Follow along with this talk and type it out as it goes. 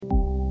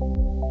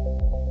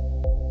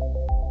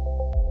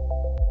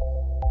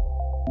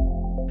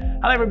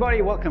Hello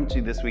everybody, welcome to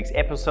this week's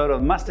episode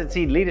of Mustard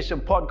Seed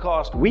Leadership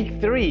Podcast,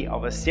 week 3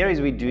 of a series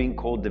we're doing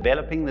called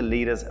Developing the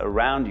Leaders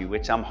Around You,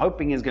 which I'm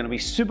hoping is going to be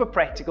super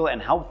practical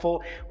and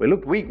helpful. We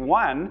looked week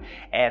 1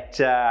 at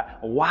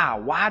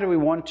why do we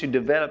want to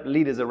develop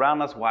leaders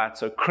around us, why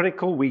it's so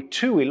critical. Week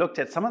 2, we looked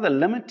at some of the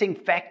limiting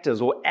factors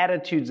or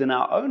attitudes in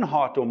our own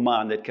heart or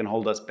mind that can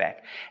hold us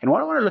back. And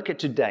what I want to look at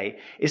today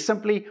is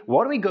simply,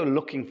 what do we go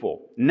looking for?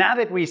 Now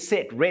that we're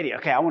set, ready,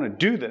 okay, I want to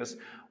do this,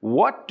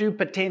 what do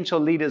potential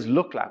leaders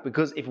look like?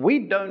 Because if we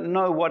don't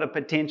know what a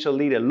potential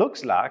leader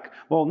looks like,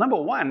 well, number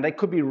one, they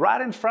could be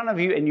right in front of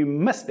you and you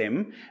miss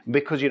them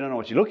because you don't know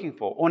what you're looking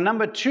for. Or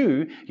number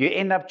two, you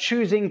end up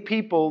choosing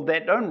people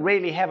that don't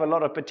really have a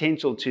lot of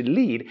potential to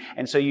lead.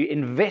 And so you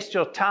invest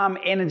your time,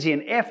 energy,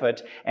 and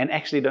effort and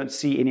actually don't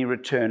see any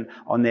return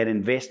on that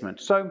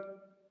investment. So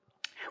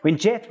when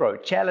Jethro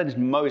challenged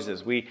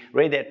Moses, we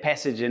read that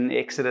passage in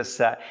Exodus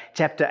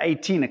chapter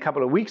 18 a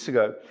couple of weeks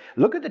ago.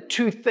 Look at the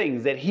two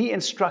things that he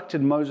instructed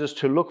Moses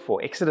to look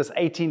for. Exodus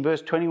 18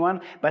 verse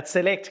 21, but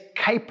select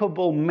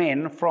capable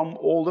men from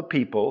all the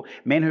people,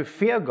 men who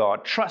fear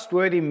God,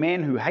 trustworthy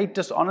men who hate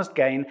dishonest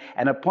gain,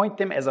 and appoint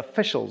them as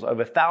officials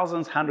over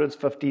thousands, hundreds,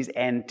 fifties,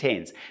 and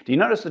tens. Do you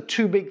notice the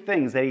two big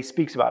things that he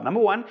speaks about? Number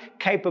one,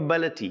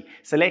 capability.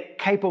 Select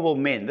capable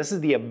men. This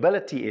is the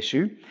ability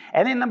issue.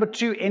 And then number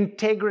two,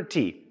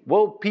 integrity.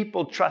 Will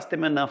people trust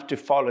them enough to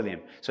follow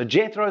them? So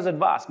Jethro's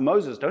advice,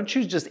 Moses, don't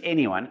choose just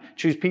anyone.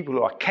 Choose people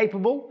who are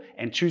capable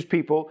and choose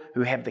people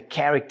who have the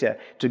character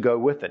to go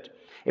with it.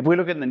 If we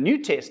look in the New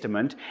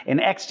Testament, in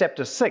Acts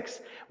chapter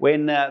 6,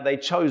 when they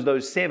chose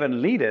those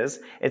 7 leaders,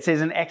 it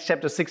says in Acts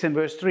chapter 6 and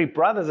verse 3,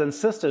 brothers and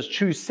sisters,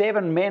 choose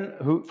 7 men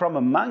from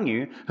among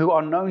you who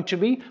are known to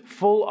be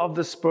full of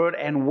the Spirit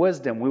and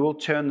wisdom. We will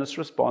turn this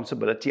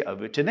responsibility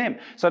over to them.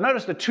 So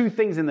notice the two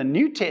things in the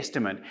New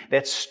Testament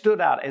that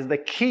stood out as the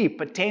key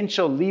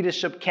potential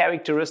leadership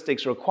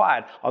characteristics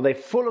required. Are they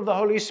full of the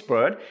Holy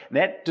Spirit?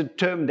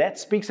 That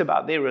speaks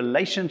about their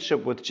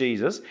relationship with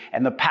Jesus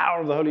and the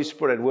power of the Holy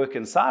Spirit at work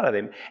inside of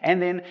them.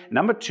 And then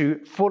number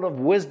 2, full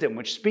of wisdom,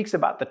 which speaks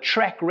about the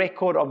track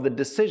record of the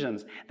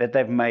decisions that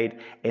they've made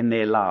in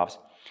their lives.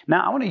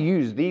 Now, I want to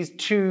use these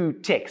two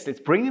texts. Let's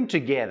bring them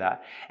together.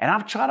 And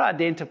I've tried to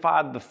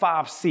identify the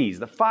 5 C's.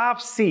 The 5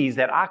 C's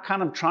that I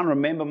kind of try and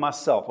remember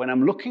myself when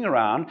I'm looking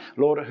around.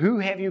 Lord, who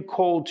have you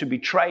called to be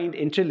trained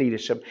into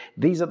leadership?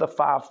 These are the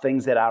 5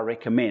 things that I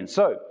recommend.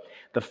 So,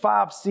 the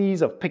 5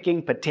 C's of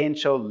picking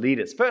potential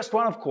leaders. First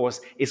one, of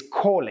course, is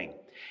calling.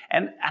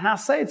 And I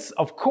say it's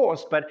of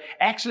course, but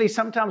actually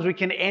sometimes we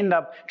can end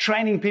up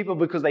training people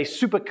because they're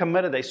super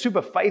committed, they're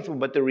super faithful,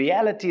 but the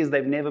reality is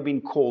they've never been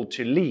called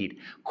to lead.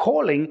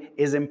 Calling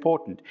is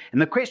important.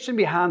 And the question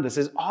behind this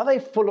is, are they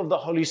full of the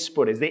Holy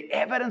Spirit? Is there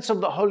evidence of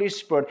the Holy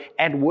Spirit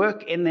at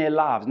work in their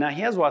lives? Now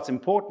here's what's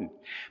important.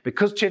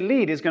 Because to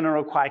lead is going to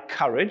require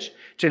courage,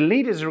 to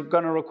lead is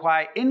going to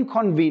require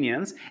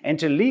inconvenience, and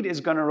to lead is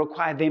going to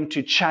require them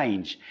to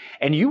change.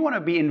 And you want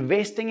to be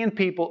investing in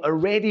people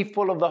already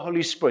full of the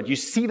Holy Spirit. You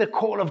see the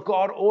call of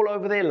God all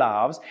over their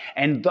lives,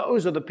 and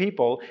those are the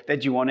people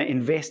that you want to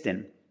invest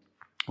in.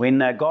 When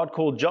God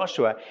called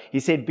Joshua, he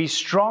said, be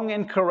strong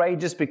and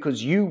courageous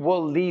because you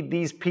will lead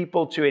these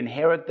people to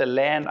inherit the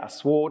land I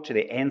swore to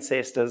their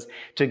ancestors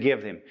to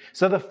give them.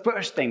 So the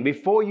first thing,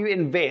 before you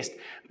invest,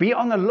 be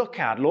on the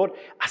lookout. Lord,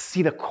 I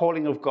see the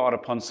calling of God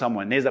upon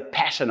someone. There's a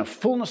passion, a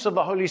fullness of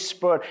the Holy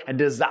Spirit, a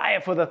desire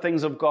for the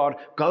things of God.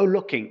 Go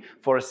looking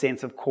for a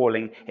sense of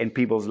calling in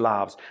people's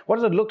lives. What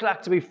does it look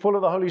like to be full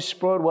of the Holy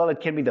Spirit? Well,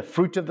 it can be the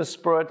fruit of the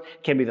Spirit,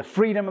 can be the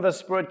freedom of the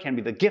Spirit, can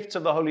be the gifts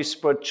of the Holy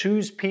Spirit.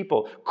 Choose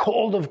people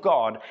called of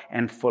God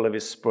and full of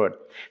His Spirit.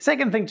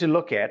 Second thing to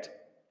look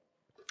at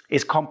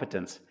is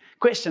competence.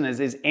 Question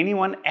is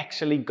anyone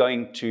actually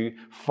going to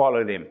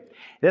follow them?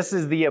 This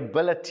is the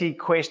ability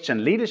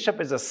question. Leadership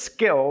is a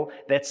skill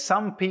that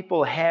some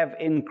people have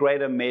in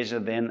greater measure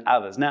than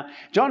others. Now,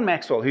 John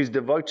Maxwell, who's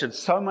devoted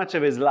so much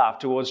of his life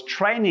towards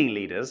training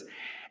leaders,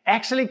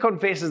 actually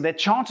confesses that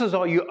chances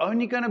are you're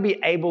only going to be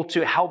able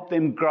to help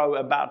them grow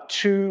about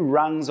 2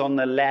 rungs on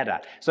the ladder.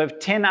 So if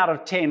 10 out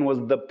of 10 was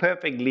the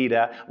perfect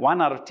leader,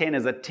 1 out of 10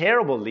 is a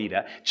terrible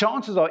leader,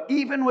 chances are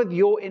even with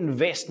your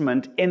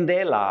investment in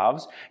their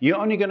lives, you're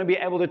only going to be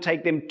able to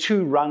take them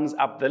 2 rungs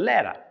up the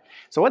ladder.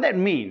 So what that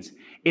means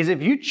is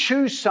if you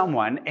choose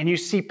someone and you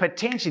see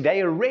potentially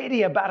they're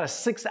already about a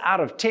 6 out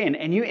of 10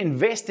 and you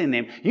invest in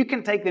them, you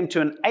can take them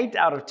to an 8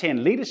 out of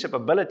 10 leadership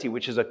ability,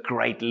 which is a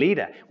great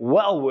leader,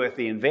 well worth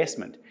the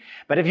investment.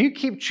 But if you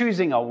keep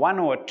choosing a 1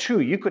 or a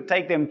 2, you could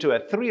take them to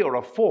a 3 or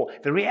a 4.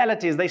 The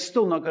reality is they're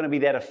still not going to be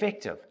that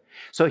effective.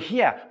 So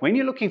here, when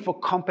you're looking for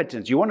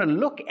competence, you want to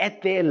look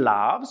at their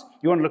lives,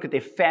 you want to look at their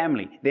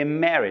family, their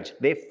marriage,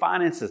 their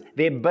finances,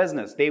 their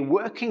business, their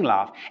working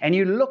life, and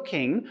you're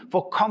looking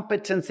for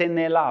competence in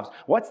their lives.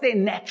 What's their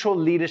natural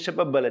leadership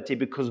ability?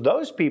 Because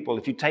those people,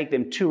 if you take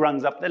them 2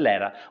 rungs up the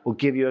ladder, will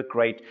give you a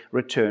great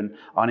return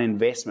on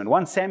investment.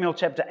 1 Samuel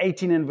chapter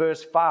 18 and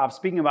verse 5,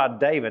 speaking about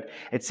David,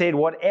 it said,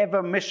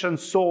 whatever mission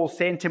Saul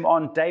sent him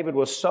on, David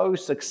was so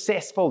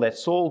successful that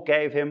Saul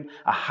gave him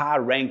a high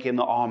rank in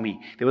the army.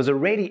 There was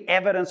already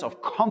evidence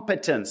of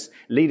competence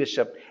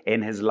leadership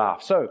in his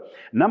life. So,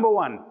 number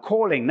 1,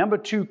 calling. Number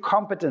 2,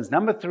 competence.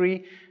 Number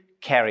 3,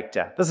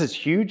 character. This is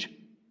huge.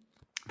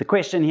 The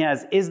question here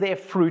is there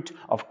fruit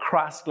of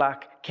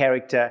Christ-like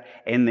character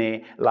in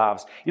their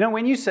lives? You know,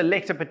 when you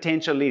select a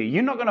potential leader,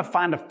 you're not going to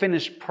find a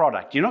finished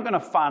product. You're not going to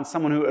find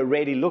someone who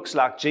already looks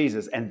like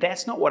Jesus. And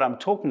that's not what I'm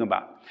talking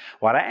about.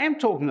 What I am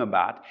talking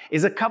about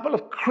is a couple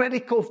of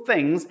critical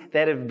things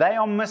that if they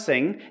are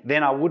missing,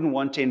 then I wouldn't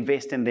want to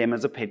invest in them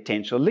as a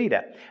potential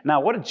leader. Now,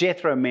 what did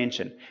Jethro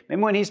mention?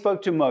 Remember when he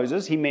spoke to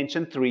Moses, he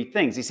mentioned 3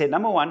 things. He said,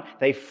 number 1,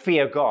 they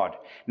fear God.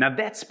 Now,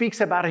 that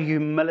speaks about a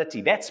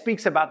humility. That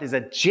speaks about there's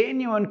a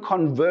genuine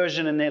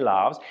conversion in their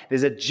lives.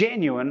 There's a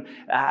genuine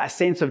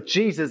sense of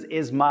Jesus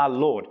is my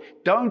Lord.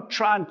 Don't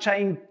try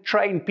and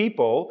train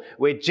people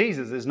where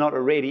Jesus is not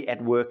already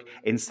at work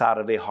inside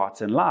of their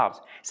hearts and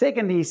lives.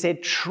 Secondly, he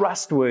said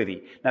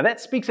trustworthy. Now that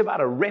speaks about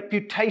a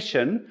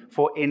reputation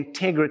for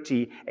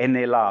integrity in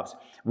their lives.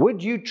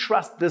 Would you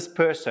trust this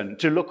person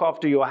to look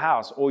after your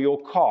house or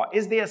your car?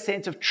 Is there a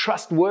sense of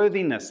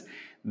trustworthiness?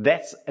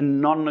 That's a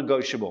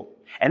non-negotiable.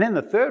 And then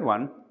the third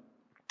one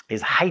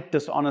is hate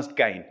dishonest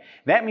gain.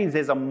 That means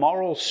there's a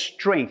moral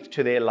strength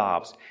to their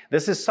lives.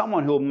 This is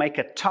someone who will make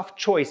a tough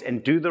choice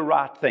and do the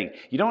right thing.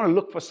 You don't want to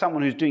look for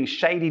someone who's doing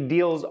shady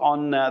deals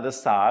on the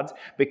sides,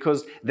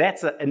 because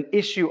that's an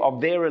issue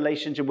of their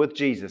relationship with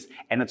Jesus,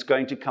 and it's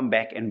going to come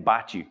back and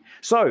bite you.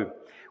 So,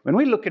 when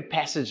we look at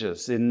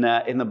passages in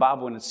the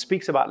Bible and it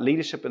speaks about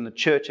leadership in the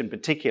church in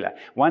particular,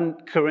 1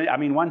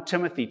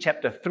 Timothy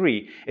chapter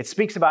 3, it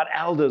speaks about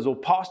elders or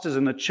pastors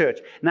in the church.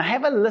 Now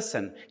have a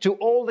listen to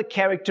all the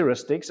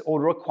characteristics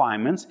or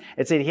requirements.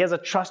 It said, here's a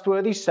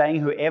trustworthy saying,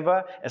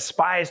 whoever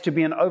aspires to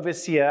be an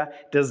overseer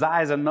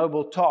desires a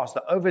noble task.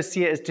 The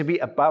overseer is to be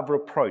above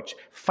reproach,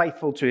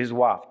 faithful to his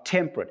wife,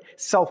 temperate,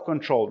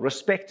 self-controlled,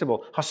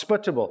 respectable,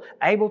 hospitable,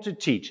 able to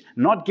teach,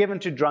 not given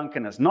to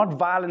drunkenness, not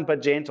violent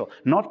but gentle,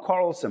 not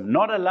quarrelsome,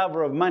 not a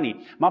lover of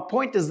money. My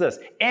point is this: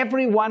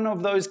 every one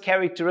of those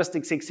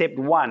characteristics except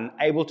one,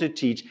 able to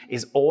teach,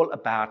 is all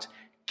about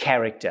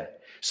character.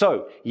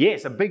 So,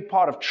 yes, a big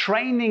part of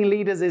training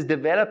leaders is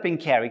developing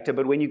character,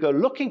 but when you go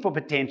looking for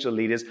potential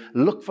leaders,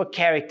 look for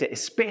character,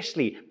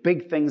 especially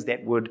big things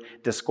that would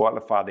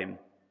disqualify them.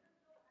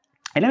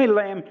 And let me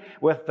land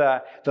with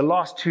the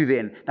last 2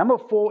 then. Number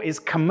 4 is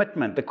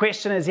commitment. The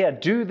question is here,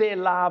 do their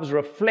lives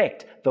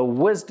reflect the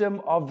wisdom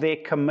of their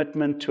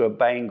commitment to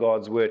obeying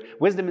God's word?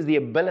 Wisdom is the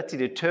ability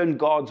to turn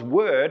God's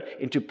word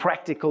into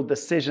practical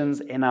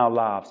decisions in our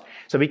lives.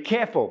 So be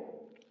careful.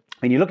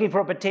 When you're looking for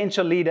a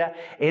potential leader,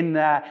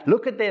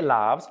 look at their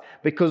lives,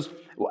 because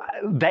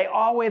they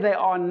are where they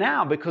are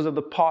now because of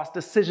the past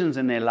decisions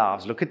in their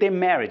lives. Look at their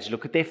marriage,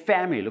 look at their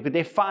family, look at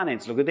their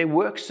finance, look at their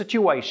work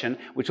situation,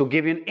 which will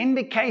give you an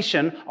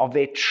indication of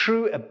their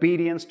true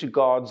obedience to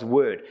God's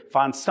word.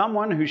 Find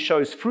someone who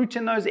shows fruit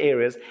in those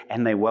areas,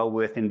 and they're well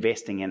worth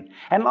investing in.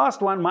 And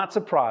last one might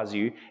surprise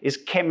you is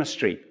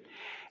chemistry.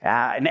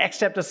 In Acts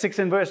chapter 6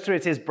 and verse 3,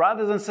 it says,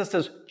 brothers and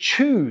sisters,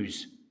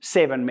 choose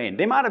 7 men.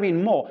 There might have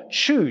been more.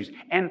 Choose.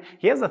 And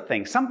here's the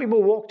thing. Some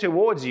people walk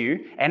towards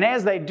you, and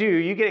as they do,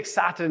 you get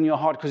excited in your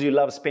heart because you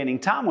love spending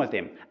time with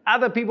them.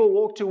 Other people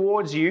walk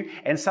towards you,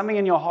 and something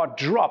in your heart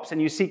drops, and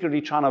you're secretly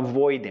trying to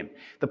avoid them.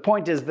 The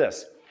point is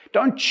this: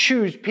 don't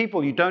choose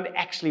people you don't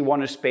actually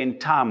want to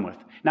spend time with.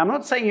 Now, I'm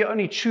not saying you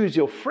only choose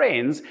your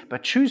friends,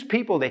 but choose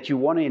people that you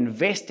want to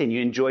invest in.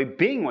 You enjoy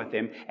being with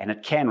them, and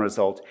it can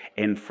result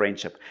in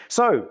friendship.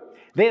 So,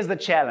 there's the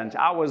challenge.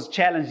 I was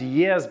challenged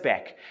years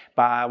back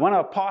by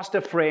a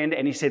pastor friend,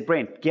 and he said,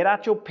 Brent, get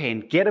out your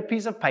pen, get a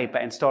piece of paper,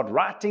 and start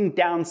writing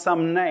down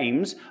some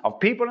names of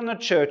people in the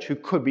church who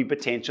could be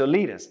potential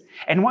leaders.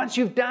 And once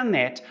you've done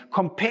that,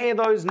 compare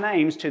those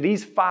names to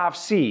these 5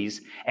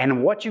 C's,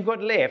 and what you've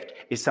got left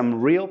is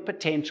some real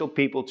potential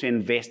people to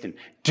invest in.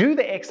 Do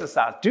the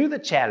exercise, do the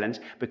challenge,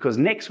 because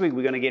next week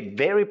we're going to get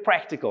very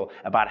practical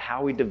about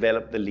how we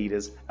develop the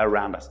leaders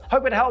around us.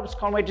 Hope it helps.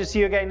 Can't wait to see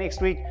you again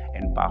next week,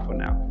 and bye for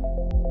now.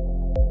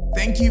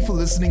 Thank you for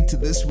listening to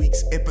this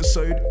week's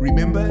episode.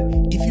 Remember,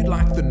 if you'd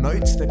like the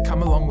notes that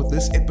come along with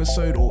this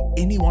episode or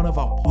any one of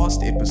our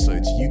past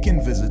episodes, you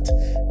can visit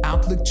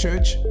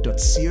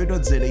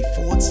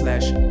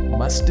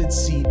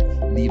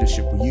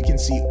outlookchurch.co.za/mustardseed-leadership, where you can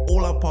see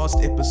all our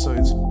past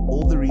episodes,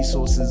 all the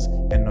resources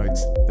and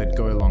notes that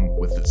go along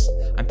with this.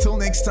 Until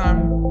next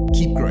time,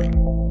 keep growing.